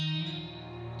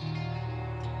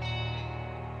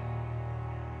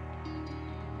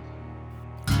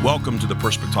Welcome to The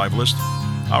Perspectivalist.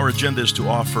 Our agenda is to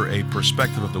offer a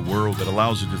perspective of the world that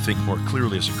allows you to think more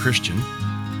clearly as a Christian.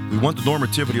 We want the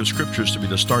normativity of Scriptures to be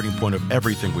the starting point of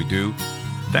everything we do.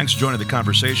 Thanks for joining the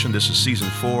conversation. This is Season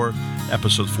 4,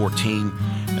 Episode 14,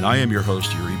 and I am your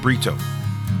host, Yuri Brito.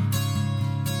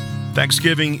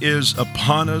 Thanksgiving is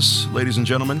upon us, ladies and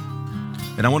gentlemen,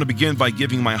 and I want to begin by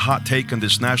giving my hot take on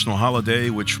this national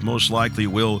holiday, which most likely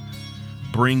will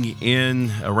bring in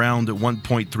around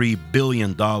 $1.3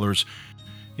 billion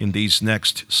in these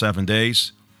next 7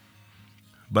 days.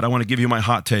 But I want to give you my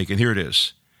hot take, and here it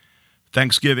is.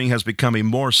 Thanksgiving has become a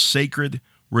more sacred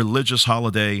religious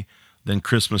holiday than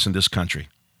Christmas in this country.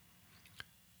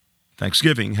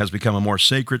 Thanksgiving has become a more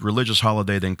sacred religious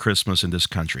holiday than Christmas in this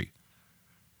country.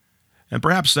 And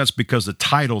perhaps that's because the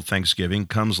title Thanksgiving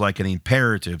comes like an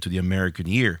imperative to the American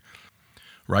year.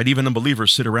 Right? Even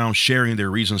unbelievers sit around sharing their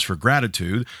reasons for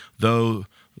gratitude, though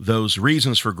those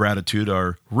reasons for gratitude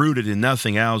are rooted in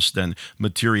nothing else than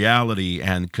materiality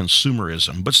and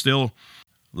consumerism. But still,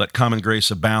 let common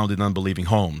grace abound in unbelieving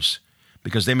homes,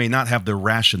 because they may not have the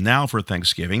rationale for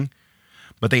Thanksgiving,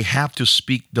 but they have to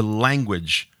speak the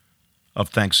language of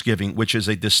Thanksgiving, which is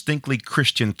a distinctly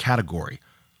Christian category.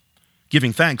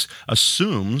 Giving thanks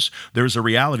assumes there is a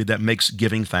reality that makes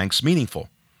giving thanks meaningful.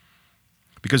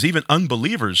 Because even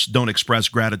unbelievers don't express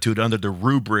gratitude under the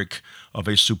rubric of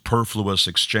a superfluous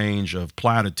exchange of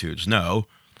platitudes. No,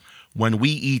 when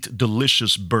we eat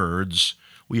delicious birds,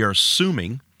 we are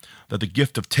assuming that the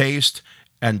gift of taste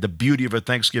and the beauty of a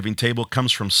Thanksgiving table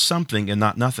comes from something and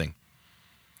not nothing.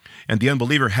 And the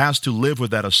unbeliever has to live with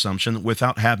that assumption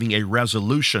without having a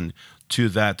resolution to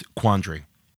that quandary.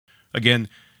 Again,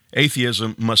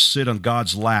 atheism must sit on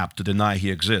God's lap to deny he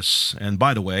exists. And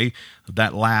by the way,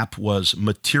 that lap was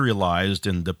materialized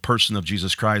in the person of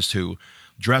Jesus Christ, who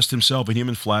dressed himself in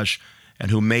human flesh and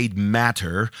who made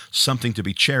matter something to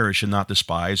be cherished and not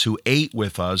despised, who ate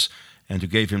with us and who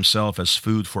gave himself as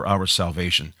food for our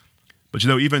salvation. But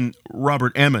even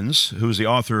Robert Emmons, who's the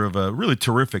author of a really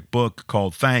terrific book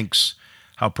called Thanks,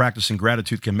 How Practicing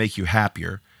Gratitude Can Make You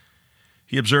Happier,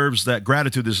 he observes that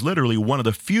gratitude is literally one of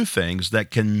the few things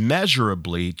that can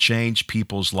measurably change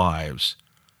people's lives.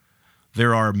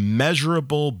 There are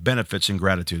measurable benefits in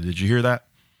gratitude. Did you hear that?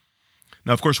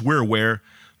 Now, of course, we're aware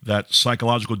that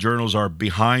psychological journals are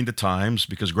behind the times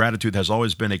because gratitude has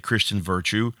always been a Christian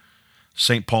virtue.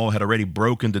 St. Paul had already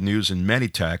broken the news in many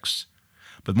texts,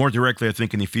 but more directly, I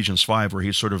think in Ephesians 5, where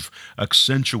he sort of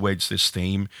accentuates this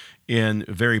theme in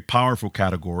very powerful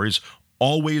categories.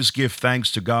 Always give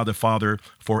thanks to God the Father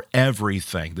for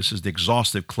everything. This is the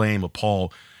exhaustive claim of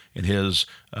Paul in his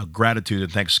gratitude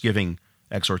and thanksgiving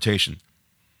exhortation.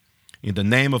 In the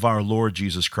name of our Lord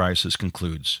Jesus Christ, this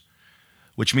concludes,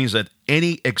 which means that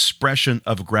any expression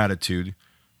of gratitude,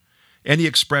 any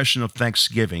expression of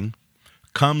thanksgiving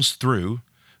comes through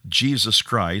Jesus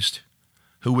Christ,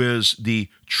 who is the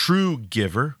true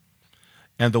giver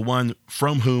and the one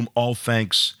from whom all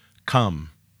thanks come.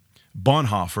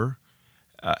 Bonhoeffer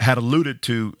had alluded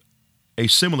to a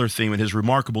similar theme in his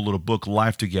remarkable little book,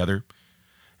 Life Together,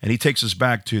 and he takes us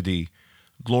back to the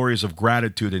glories of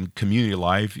gratitude in community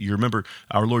life. You remember,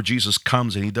 our Lord Jesus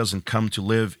comes, and he doesn't come to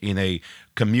live in a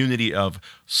community of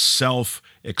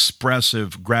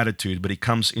self-expressive gratitude, but he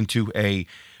comes into a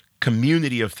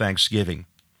community of thanksgiving.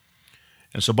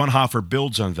 And so Bonhoeffer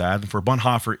builds on that. And for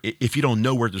Bonhoeffer, if you don't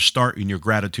know where to start in your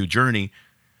gratitude journey,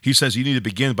 he says you need to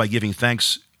begin by giving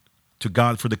thanks to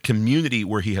God for the community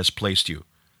where he has placed you.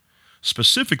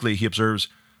 Specifically, he observes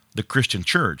the Christian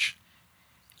church.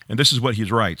 And this is what he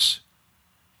writes.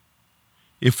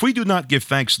 If we do not give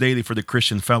thanks daily for the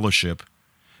Christian fellowship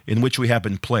in which we have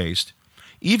been placed,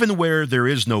 even where there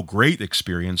is no great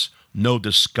experience, no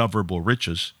discoverable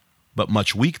riches, but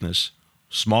much weakness,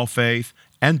 small faith,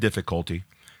 and difficulty,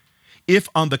 if,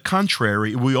 on the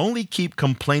contrary, we only keep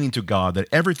complaining to God that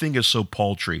everything is so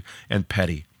paltry and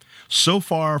petty, so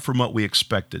far from what we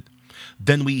expected,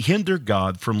 then we hinder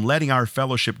God from letting our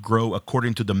fellowship grow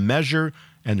according to the measure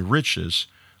and riches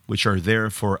which are there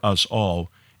for us all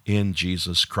in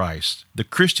Jesus Christ. The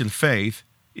Christian faith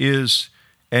is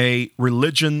a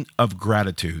religion of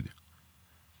gratitude.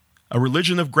 A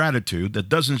religion of gratitude that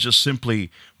doesn't just simply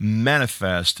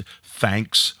manifest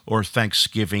thanks or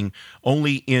thanksgiving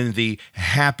only in the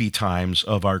happy times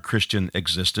of our Christian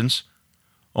existence,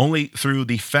 only through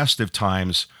the festive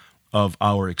times of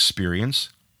our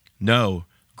experience. No,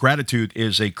 gratitude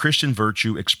is a Christian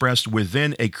virtue expressed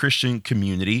within a Christian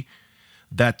community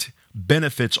that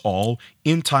benefits all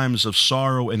in times of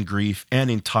sorrow and grief and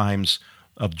in times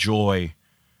of joy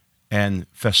and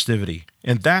festivity.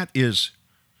 And that is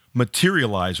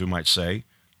materialized, we might say,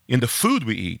 in the food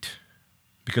we eat.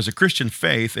 Because the Christian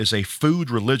faith is a food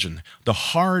religion. The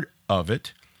heart of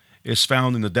it is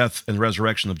found in the death and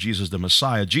resurrection of Jesus the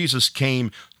Messiah. Jesus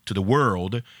came to the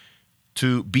world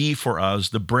to be for us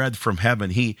the bread from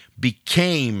heaven. He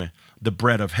became the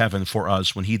bread of heaven for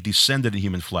us when he descended in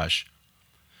human flesh.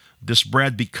 This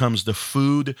bread becomes the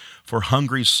food for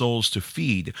hungry souls to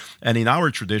feed. And in our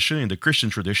tradition, in the Christian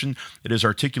tradition, it is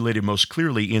articulated most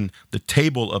clearly in the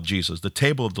table of Jesus, the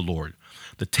table of the Lord.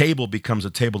 The table becomes a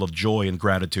table of joy and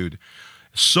gratitude.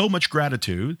 So much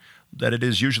gratitude that it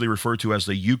is usually referred to as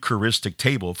the Eucharistic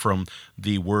table, from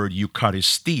the word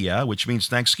Eucharistia, which means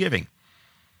thanksgiving.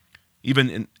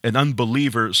 Even an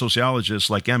unbeliever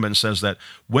sociologist like Emmons says that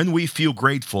when we feel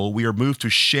grateful, we are moved to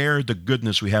share the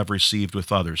goodness we have received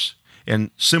with others.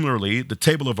 And similarly, the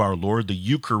table of our Lord, the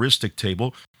Eucharistic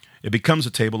table, it becomes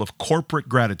a table of corporate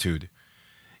gratitude.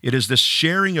 It is this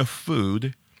sharing of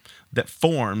food that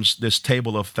forms this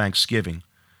table of thanksgiving.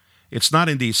 It's not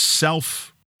in the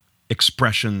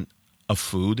self-expression of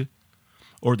food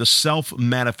or the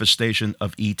self-manifestation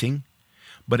of eating,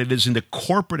 but it is in the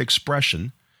corporate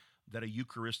expression that a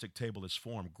Eucharistic table is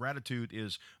formed. Gratitude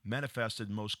is manifested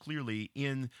most clearly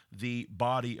in the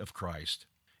body of Christ.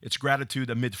 It's gratitude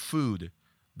amid food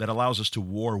that allows us to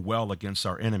war well against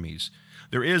our enemies.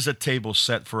 There is a table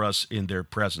set for us in their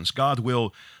presence. God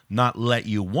will not let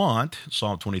you want,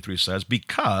 Psalm 23 says,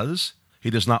 because he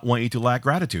does not want you to lack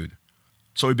gratitude.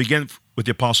 So we begin with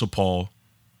the Apostle Paul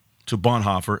to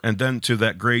Bonhoeffer, and then to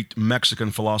that great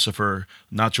Mexican philosopher,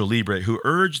 Nacho Libre, who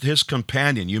urged his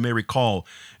companion, you may recall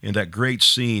in that great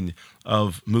scene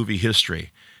of movie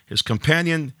history, his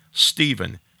companion,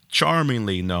 Stephen,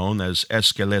 charmingly known as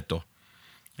Esqueleto.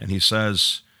 And he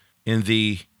says, in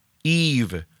the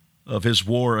eve of his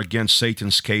war against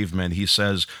Satan's cavemen, he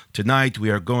says, tonight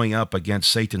we are going up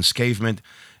against Satan's cavemen,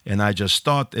 and I just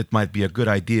thought it might be a good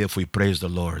idea if we praise the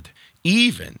Lord.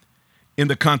 Even in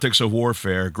the context of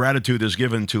warfare, gratitude is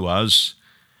given to us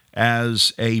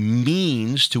as a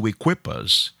means to equip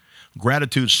us.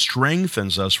 Gratitude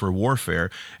strengthens us for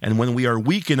warfare, and when we are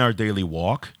weak in our daily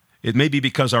walk, it may be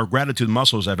because our gratitude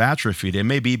muscles have atrophied. It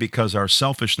may be because our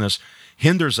selfishness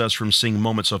hinders us from seeing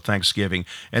moments of thanksgiving,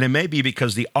 and it may be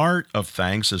because the art of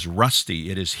thanks is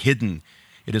rusty, it is hidden,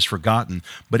 it is forgotten.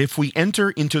 But if we enter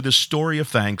into the story of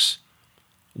thanks,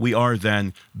 we are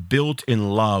then built in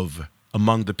love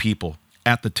among the people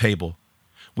at the table.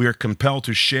 We are compelled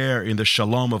to share in the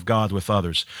shalom of God with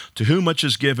others. To whom much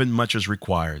is given, much is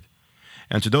required.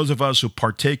 And to those of us who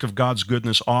partake of God's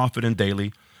goodness often and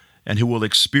daily, and who will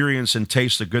experience and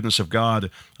taste the goodness of God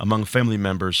among family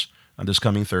members on this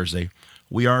coming Thursday,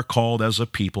 we are called as a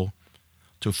people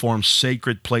to form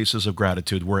sacred places of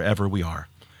gratitude wherever we are.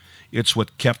 It's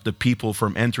what kept the people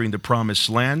from entering the promised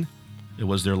land. It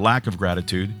was their lack of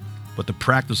gratitude, but the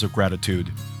practice of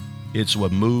gratitude, it's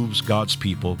what moves God's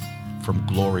people from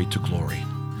glory to glory.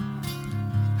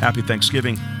 Happy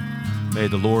Thanksgiving. May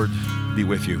the Lord be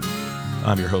with you.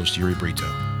 I'm your host, Yuri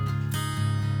Brito.